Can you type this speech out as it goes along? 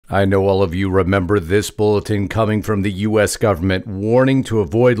I know all of you remember this bulletin coming from the U.S. government, warning to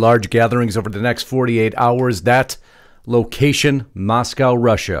avoid large gatherings over the next 48 hours. That location, Moscow,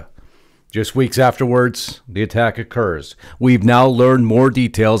 Russia. Just weeks afterwards, the attack occurs. We've now learned more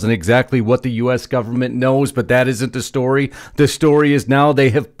details and exactly what the U.S. government knows, but that isn't the story. The story is now they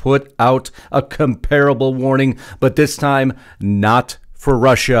have put out a comparable warning, but this time not for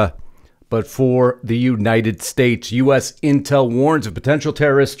Russia, but for the United States. U.S. intel warns of potential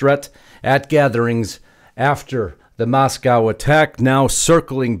terrorist threat at gatherings after the Moscow attack, now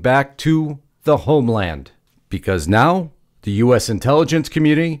circling back to the homeland. Because now the U.S. intelligence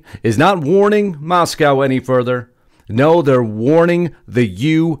community is not warning Moscow any further. No, they're warning the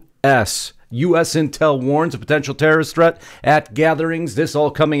U.S. U.S. intel warns of potential terrorist threat at gatherings. This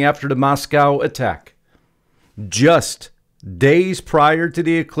all coming after the Moscow attack. Just days prior to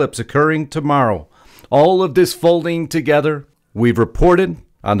the eclipse occurring tomorrow, all of this folding together, we've reported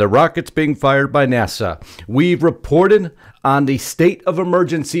on the rockets being fired by NASA. We've reported on the state of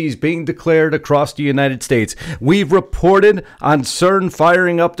emergencies being declared across the United States. We've reported on CERN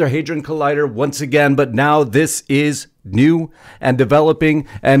firing up their Hadron Collider once again, but now this is new and developing,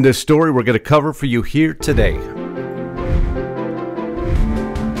 and the story we're going to cover for you here today.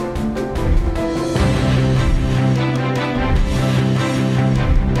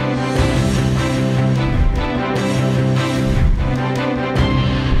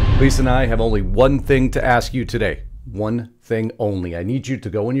 Lisa and I have only one thing to ask you today. One thing only. I need you to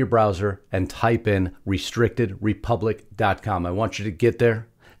go in your browser and type in restrictedrepublic.com. I want you to get there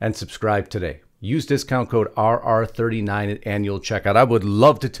and subscribe today. Use discount code RR39 at annual checkout. I would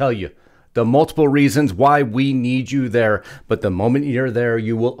love to tell you the multiple reasons why we need you there, but the moment you're there,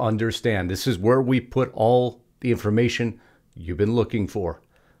 you will understand. This is where we put all the information you've been looking for.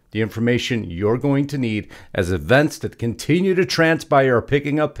 The information you're going to need as events that continue to transpire are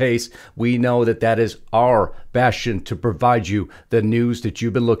picking up pace. We know that that is our bastion to provide you the news that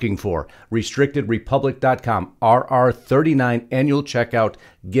you've been looking for. RestrictedRepublic.com, RR39 annual checkout.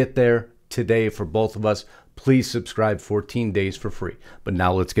 Get there today for both of us. Please subscribe 14 days for free. But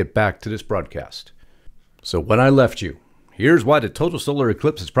now let's get back to this broadcast. So when I left you, here's why the total solar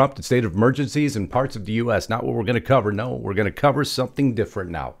eclipse has prompted state of emergencies in parts of the U.S. Not what we're going to cover. No, we're going to cover something different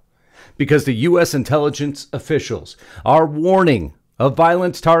now. Because the U.S. intelligence officials are warning of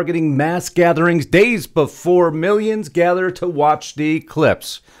violence targeting mass gatherings days before millions gather to watch the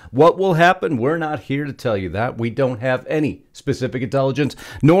eclipse. What will happen? We're not here to tell you that. We don't have any specific intelligence,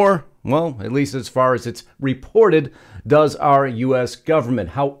 nor, well, at least as far as it's reported, does our U.S. government.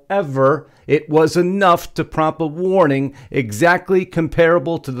 However, it was enough to prompt a warning exactly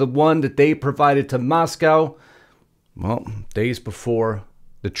comparable to the one that they provided to Moscow, well, days before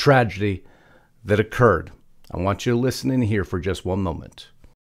the tragedy that occurred. I want you to listen in here for just one moment.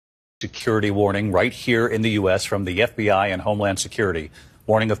 Security warning right here in the U.S. from the FBI and Homeland Security,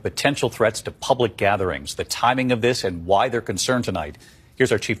 warning of potential threats to public gatherings. The timing of this and why they're concerned tonight.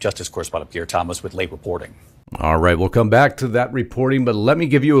 Here's our Chief Justice Correspondent Pierre Thomas with late reporting. All right, we'll come back to that reporting, but let me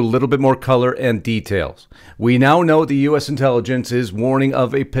give you a little bit more color and details. We now know the U.S. intelligence is warning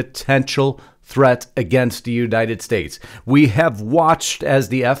of a potential threat against the United States. We have watched as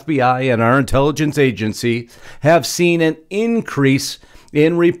the FBI and our intelligence agency have seen an increase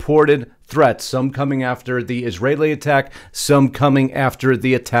in reported threats, some coming after the Israeli attack, some coming after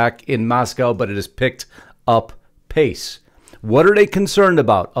the attack in Moscow, but it has picked up pace. What are they concerned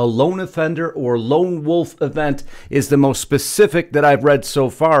about? A lone offender or lone wolf event is the most specific that I've read so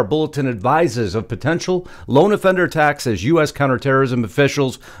far. Bulletin advises of potential lone offender attacks as U.S. counterterrorism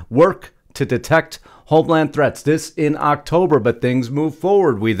officials work to detect homeland threats. This in October, but things move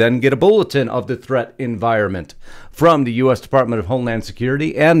forward. We then get a bulletin of the threat environment from the U.S. Department of Homeland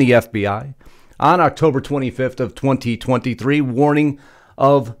Security and the FBI on October 25th of 2023, warning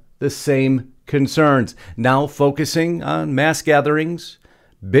of the same concerns. Now focusing on mass gatherings,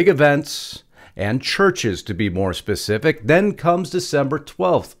 big events, and churches to be more specific. Then comes December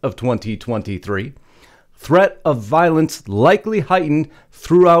 12th of 2023. Threat of violence likely heightened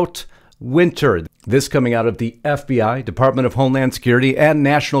throughout winter. This coming out of the FBI, Department of Homeland Security, and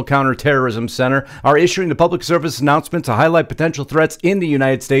National Counterterrorism Center are issuing the public service announcement to highlight potential threats in the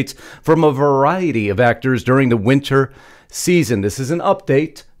United States from a variety of actors during the winter season. This is an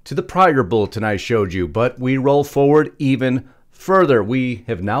update to the prior bulletin I showed you, but we roll forward even further. We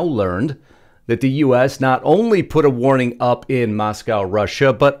have now learned that the U.S. not only put a warning up in Moscow,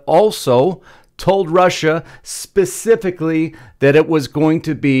 Russia, but also told Russia specifically that it was going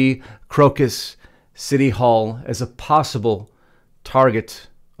to be Crocus City Hall as a possible target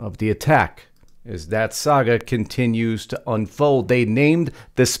of the attack. as that saga continues to unfold. They named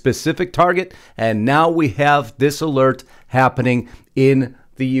the specific target, and now we have this alert happening in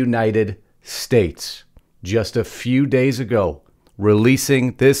the United States. Just a few days ago,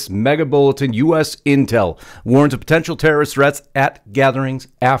 releasing this mega bulletin, U.S. intel warns of potential terrorist threats at gatherings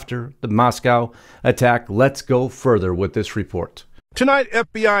after the Moscow attack. Let's go further with this report. Tonight,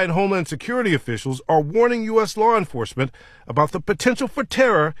 FBI and Homeland Security officials are warning U.S. law enforcement about the potential for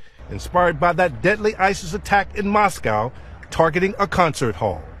terror inspired by that deadly ISIS attack in Moscow targeting a concert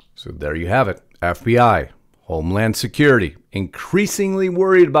hall. So there you have it. FBI, Homeland Security, increasingly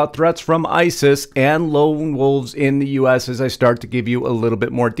worried about threats from ISIS and lone wolves in the U.S. as I start to give you a little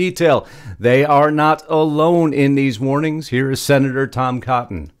bit more detail. They are not alone in these warnings. Here is Senator Tom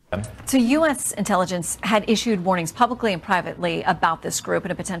Cotton. So U.S. intelligence had issued warnings publicly and privately about this group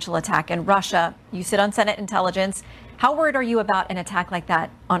and a potential attack in Russia. You sit on Senate Intelligence. How worried are you about an attack like that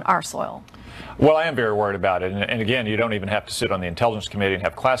on our soil? Well, I am very worried about it. And again, you don't even have to sit on the Intelligence Committee and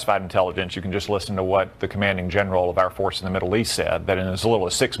have classified intelligence. You can just listen to what the commanding general of our force in the Middle East said, that in as little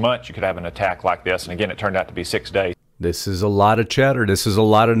as 6 months, you could have an attack like this. And again, it turned out to be 6 days. This is a lot of chatter. This is a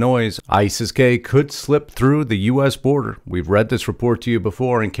lot of noise. ISIS-K could slip through the U.S. border. We've read this report to you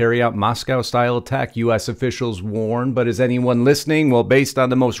before and carry out Moscow-style attack, U.S. officials warn. But is anyone listening? Well, based on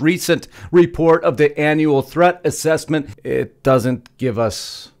the most recent report of the annual threat assessment, it doesn't give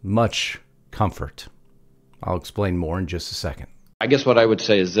us much comfort. I'll explain more in just a second. I guess what I would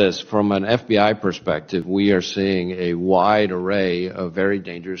say is this. From an FBI perspective, we are seeing a wide array of very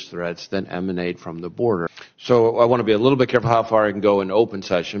dangerous threats that emanate from the border. So I want to be a little bit careful how far I can go in open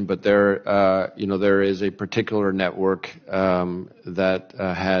session, but there is a particular network that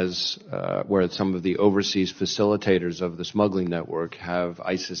has where some of the overseas facilitators of the smuggling network have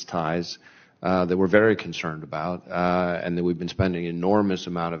ISIS ties that we're very concerned about, and that we've been spending an enormous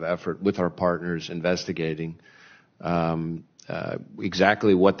amount of effort with our partners investigating.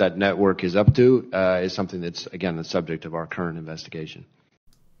 Exactly what that network is up to is something that's, again, the subject of our current investigation.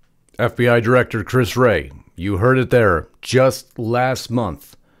 FBI Director Chris Wray, you heard it there. Just last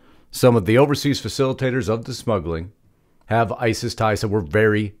month, some of the overseas facilitators of the smuggling have ISIS ties that we're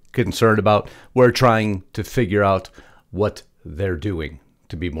very concerned about. We're trying to figure out what they're doing,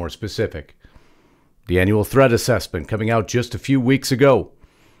 to be more specific. The annual threat assessment coming out just a few weeks ago.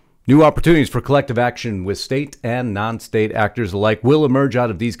 New opportunities for collective action with state and non-state actors alike will emerge out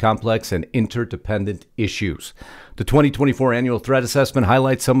of these complex and interdependent issues. The 2024 Annual Threat Assessment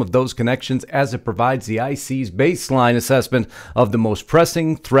highlights some of those connections as it provides the IC's baseline assessment of the most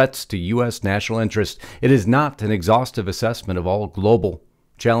pressing threats to U.S. national interest. It is not an exhaustive assessment of all global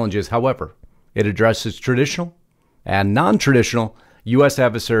challenges. However, it addresses traditional and non-traditional U.S.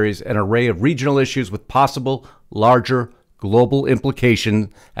 adversaries, an array of regional issues with possible larger global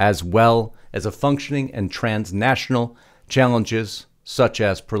implication, as well as a functioning and transnational challenges such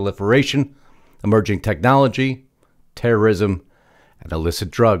as proliferation, emerging technology, terrorism, and illicit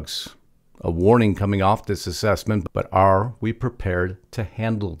drugs. A warning coming off this assessment, but are we prepared to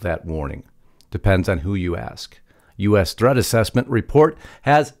handle that warning? Depends on who you ask. U.S. Threat Assessment Report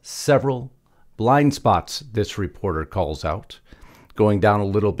has several blind spots, this reporter calls out. Going down a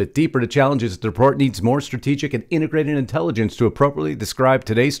little bit deeper to challenges, the report needs more strategic and integrated intelligence to appropriately describe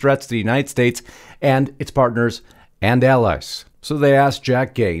today's threats to the United States and its partners and allies. So they asked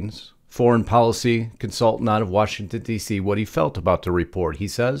Jack Gaines, foreign policy consultant out of Washington, D.C., what he felt about the report. He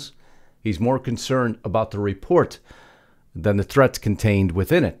says he's more concerned about the report than the threats contained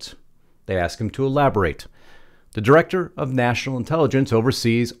within it. They asked him to elaborate. The Director of National Intelligence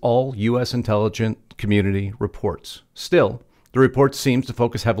oversees all U.S. intelligence community reports. Still, the report seems to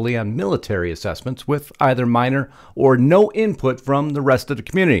focus heavily on military assessments with either minor or no input from the rest of the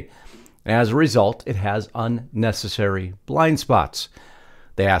community. As a result, it has unnecessary blind spots.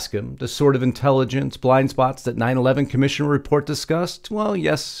 They ask him the sort of intelligence blind spots that 9/11 Commission report discussed? Well,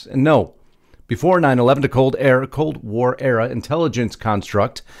 yes and no. Before 9/11, the Cold War era intelligence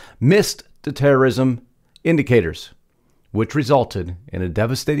construct missed the terrorism indicators, which resulted in a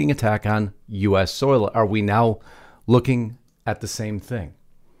devastating attack on U.S. soil. Are we now looking at the same thing?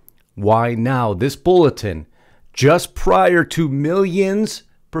 Why now? This bulletin, just prior to millions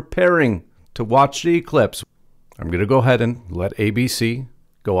preparing to watch the eclipse. I'm going to go ahead and let ABC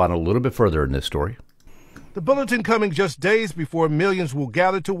go on a little bit further in this story. The bulletin coming just days before millions will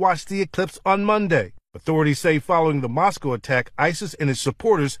gather to watch the eclipse on Monday. Authorities say following the Moscow attack, ISIS and its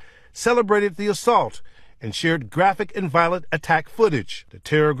supporters celebrated the assault and shared graphic and violent attack footage, the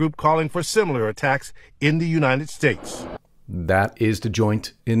terror group calling for similar attacks in the United States. That is the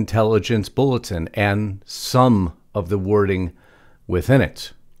Joint Intelligence Bulletin and some of the wording within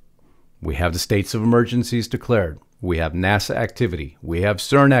it. We have the states of emergencies declared. We have NASA activity. We have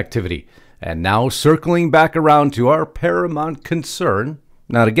CERN activity. And now circling back around to our paramount concern,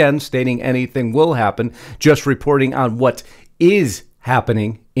 not again stating anything will happen, just reporting on what is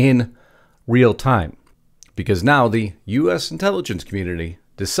happening in real time. Because now the U.S. intelligence community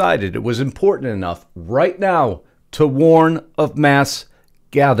decided it was important enough right now to warn of mass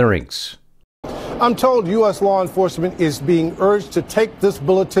gatherings. I'm told U.S. law enforcement is being urged to take this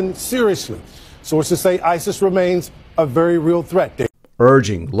bulletin seriously. Sources say ISIS remains a very real threat.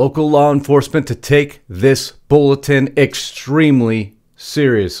 Urging local law enforcement to take this bulletin extremely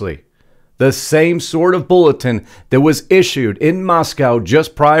seriously. The same sort of bulletin that was issued in Moscow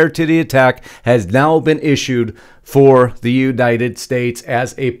just prior to the attack has now been issued for the United States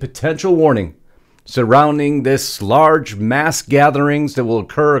as a potential warning surrounding this large mass gatherings that will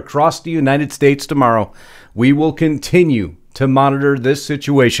occur across the United States tomorrow. We will continue to monitor this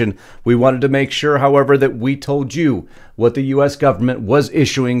situation. We wanted to make sure, however, that we told you what the U.S. government was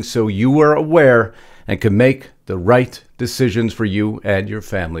issuing so you were aware and could make the right decisions for you and your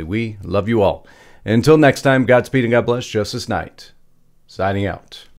family. We love you all. Until next time, Godspeed and God bless. Justice Knight, signing out.